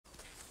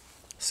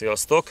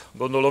Sziasztok!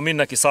 Gondolom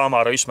mindenki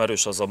számára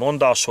ismerős az a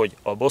mondás, hogy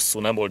a bosszú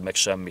nem old meg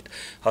semmit.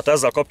 Hát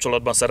ezzel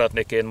kapcsolatban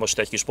szeretnék én most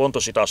egy kis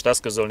pontosítást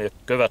eszközölni a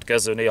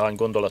következő néhány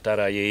gondolat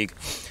erejéig.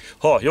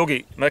 Ha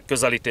jogi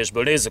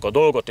megközelítésből nézzük a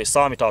dolgot és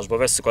számításba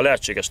vesszük a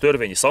lehetséges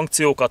törvényi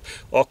szankciókat,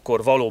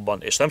 akkor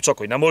valóban, és nem csak,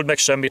 hogy nem old meg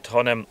semmit,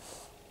 hanem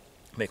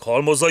még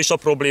halmozza is a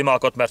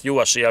problémákat, mert jó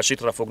eséllyel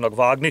sitre fognak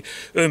vágni,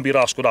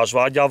 önbíráskodás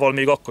vágyával,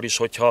 még akkor is,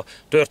 hogyha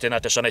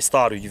történetesen egy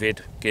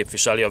sztárügyvéd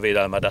képviseli a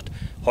védelmedet.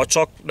 Ha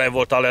csak nem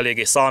voltál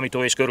eléggé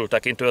számító és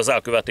körültekintő az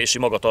elkövetési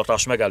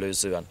magatartás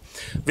megelőzően.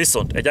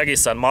 Viszont egy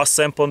egészen más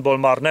szempontból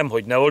már nem,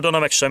 hogy ne oldana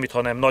meg semmit,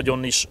 hanem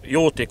nagyon is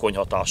jótékony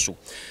hatású.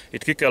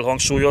 Itt ki kell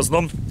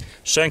hangsúlyoznom,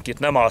 senkit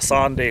nem áll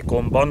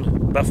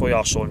szándékomban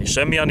befolyásolni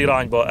semmilyen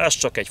irányba, ez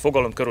csak egy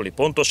fogalom körüli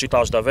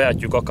pontosítás, de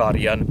vehetjük akár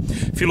ilyen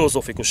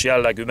filozofikus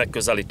jellegű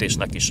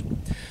megközelítésnek is.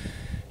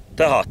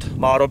 Tehát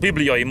már a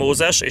bibliai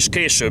Mózes és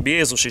később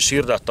Jézus is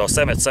hirdette a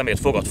szemet szemét,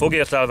 fogad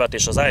fogért elvet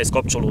és az ehhez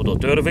kapcsolódó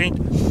törvényt,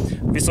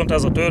 viszont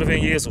ez a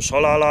törvény Jézus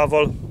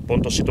halálával,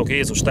 pontosítok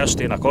Jézus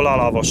testének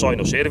halálával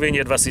sajnos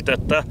érvényét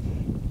veszítette,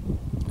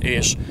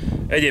 és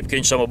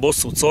egyébként sem a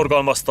bosszút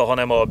szorgalmazta,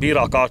 hanem a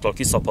bírák által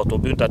kiszabható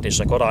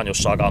büntetések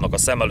arányosságának a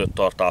szem előtt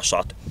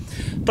tartását.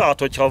 Tehát,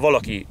 hogyha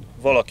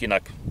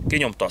valakinek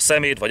kinyomta a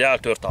szemét, vagy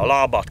eltörte a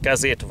lábát,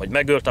 kezét, vagy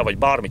megölte, vagy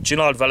bármit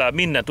csinált vele,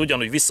 mindent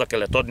ugyanúgy vissza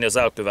kellett adni az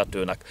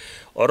elkövetőnek.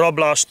 A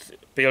rablást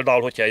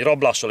például, hogyha egy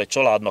rablással egy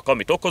családnak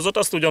amit okozott,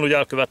 azt ugyanúgy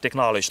elkövették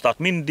nála is. Tehát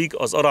mindig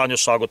az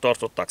arányosságot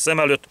tartották szem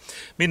előtt,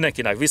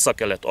 mindenkinek vissza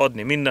kellett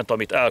adni mindent,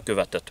 amit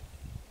elkövetett.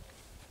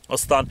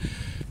 Aztán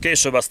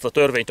később ezt a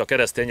törvényt a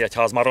keresztény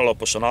egyház már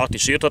alaposan át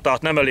is írta,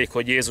 tehát nem elég,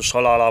 hogy Jézus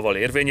halálával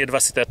érvényét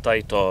veszítette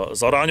itt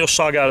az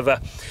arányosság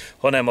elve,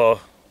 hanem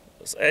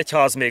az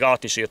egyház még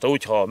át is írta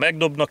úgy, ha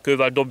megdobnak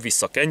kővel, dob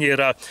vissza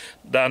kenyérrel,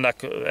 de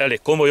ennek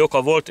elég komoly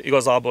oka volt,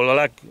 igazából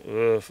a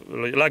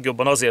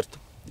legjobban azért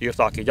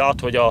írták így át,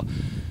 hogy a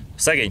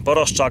szegény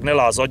parasztság ne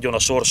lázadjon a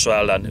sorsa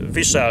ellen,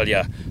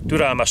 viselje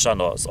türelmesen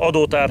az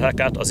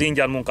adóterheket, az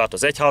ingyen munkát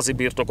az egyházi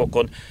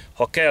birtokokon,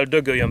 ha kell,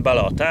 dögöljön bele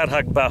a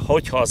terhekbe,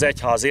 hogyha az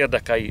egyház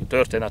érdekei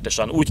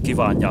történetesen úgy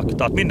kívánják.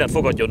 Tehát mindent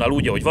fogadjon el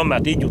úgy, ahogy van,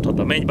 mert így juthat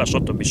a mennybe,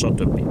 stb.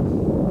 Stb.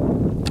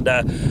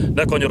 De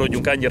ne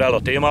kanyarodjunk ennyire el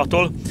a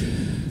témától,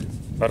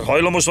 mert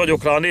hajlamos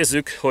vagyok rá,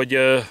 nézzük, hogy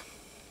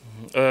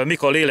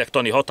mik a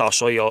lélektani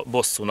hatásai a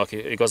bosszúnak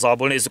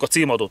igazából, nézzük a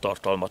címadó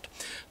tartalmat.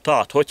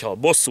 Tehát, hogyha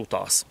bosszút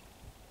állsz,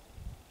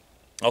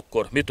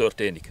 akkor mi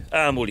történik?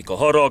 Elmúlik a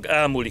harag,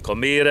 elmúlik a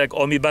méreg,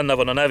 ami benne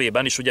van a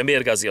nevében is, ugye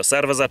mérgezi a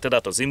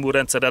szervezetedet, az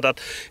immunrendszeredet,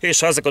 és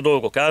ha ezek a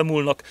dolgok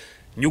elmúlnak,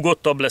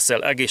 nyugodtabb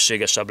leszel,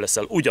 egészségesebb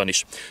leszel,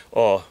 ugyanis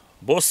a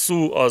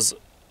bosszú az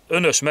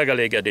önös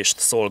megelégedést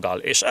szolgál,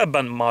 és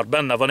ebben már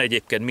benne van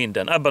egyébként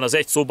minden, ebben az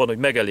egy szóban, hogy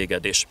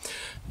megelégedés.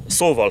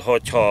 Szóval,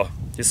 hogyha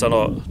hiszen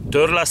a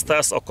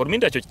törlesztesz, akkor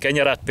mindegy, hogy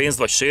kenyeret, pénzt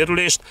vagy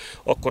sérülést,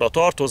 akkor a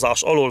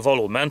tartozás alól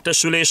való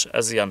mentesülés,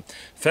 ez ilyen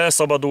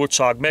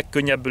felszabadultság,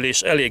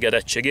 megkönnyebbülés,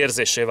 elégedettség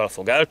érzésével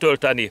fog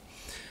eltölteni,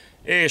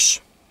 és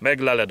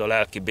megleled a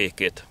lelki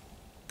békét.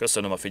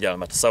 Köszönöm a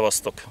figyelmet,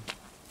 szevasztok!